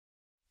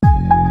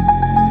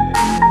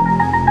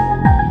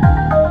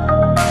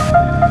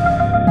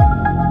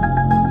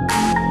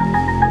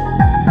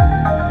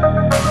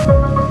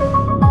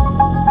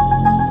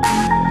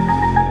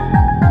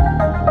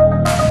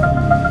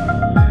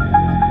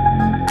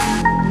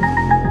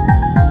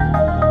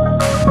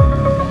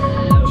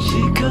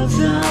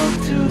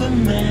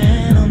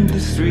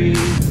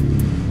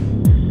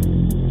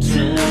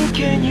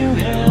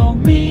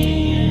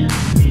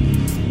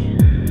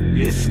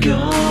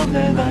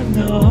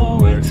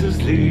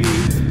sleep.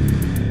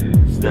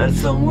 Is that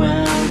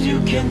someone you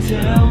can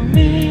tell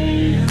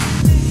me?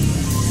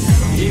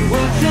 He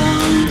walks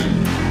down,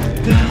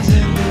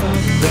 doesn't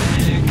look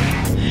back.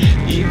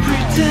 He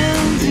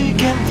pretends he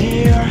can't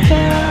hear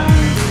her.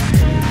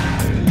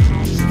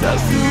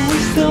 Starts to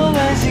whistle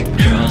as he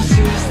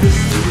crosses the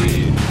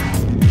street.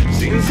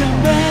 Seems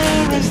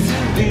embarrassed to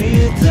be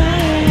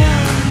there.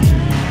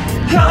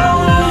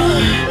 Oh,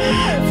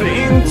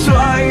 think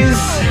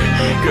twice,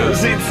 'cause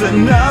it's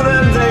another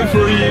day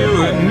for you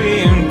and me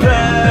in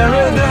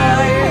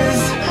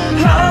paradise.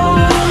 Oh,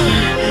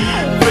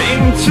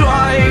 think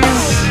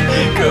twice,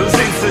 'cause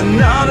it's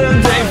another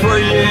day for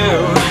you,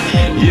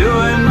 you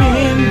and me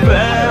in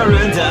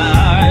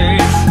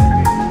paradise.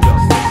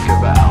 Just think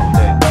about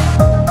it.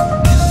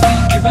 Just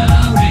think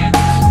about it.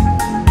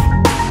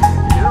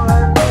 You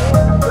and me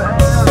in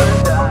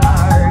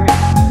paradise.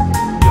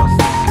 Just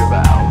think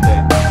about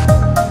it.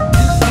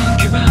 Just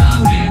think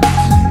about it.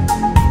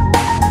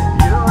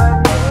 You and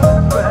me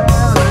in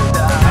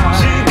paradise.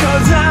 She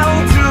goes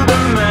out to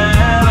the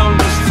man on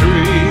the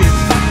street.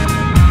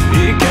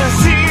 He can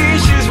see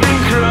she's been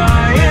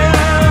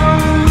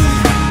crying.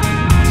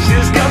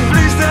 She's got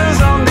blisters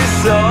on the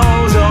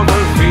soles of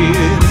her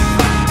feet.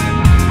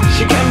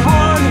 She can't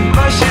walk,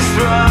 but she's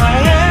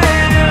trying.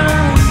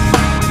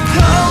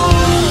 Oh,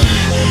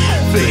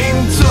 think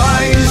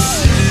twice,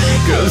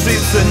 'cause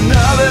it's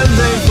another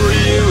day for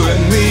you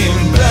and me in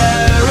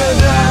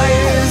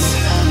paradise.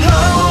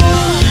 Oh,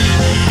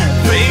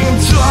 think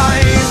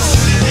twice,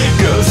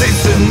 'cause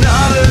it's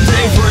another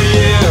day for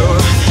you,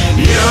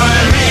 you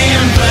and me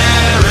in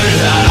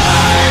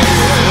paradise.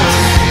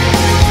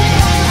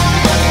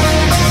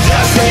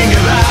 Just think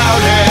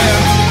about it.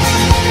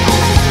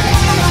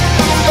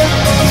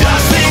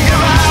 Just think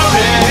about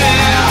it.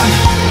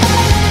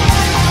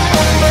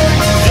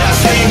 Just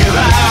think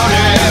about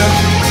it.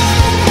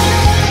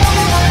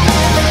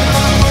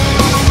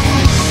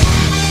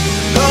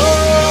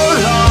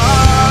 Hold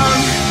on.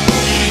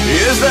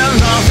 Is there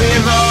nothing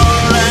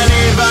more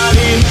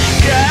anybody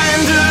can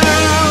do?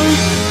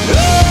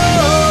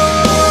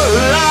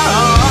 Hold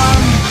on.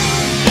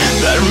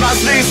 There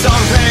must be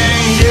something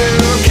you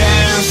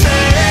can say.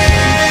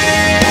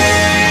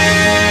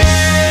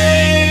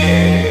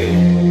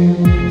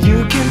 You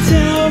can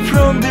tell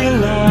from the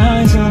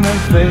lines on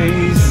her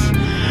face.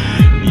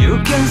 You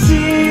can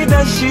see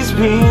that she's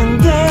been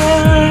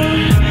there.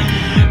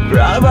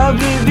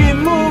 Probably been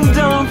moved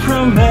on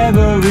from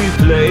every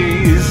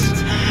place,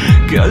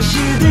 'cause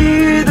she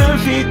didn't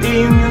fit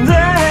in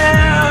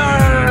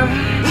there.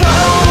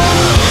 Oh,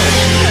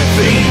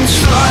 think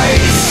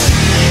twice,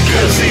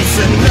 'cause it's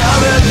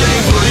another day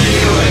for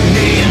you and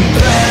me in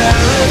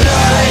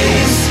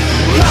paradise.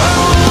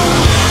 Oh,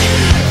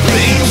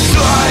 think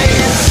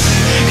twice,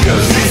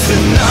 'cause it's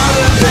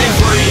another day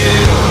for you,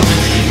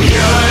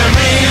 you and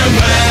me in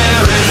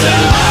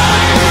paradise.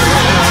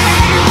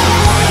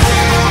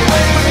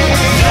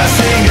 Just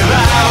think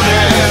about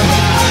it.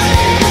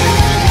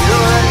 You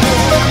and me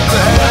in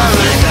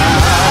paradise.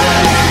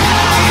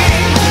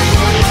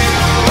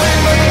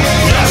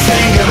 Just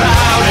think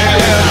about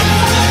it.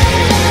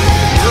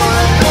 You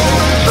and me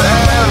in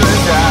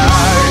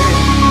paradise.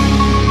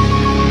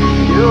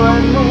 You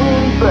and me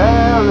in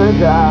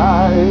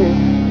paradise.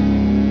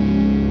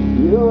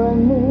 You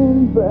and me in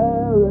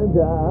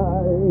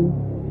paradise.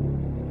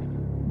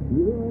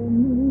 You and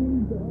me.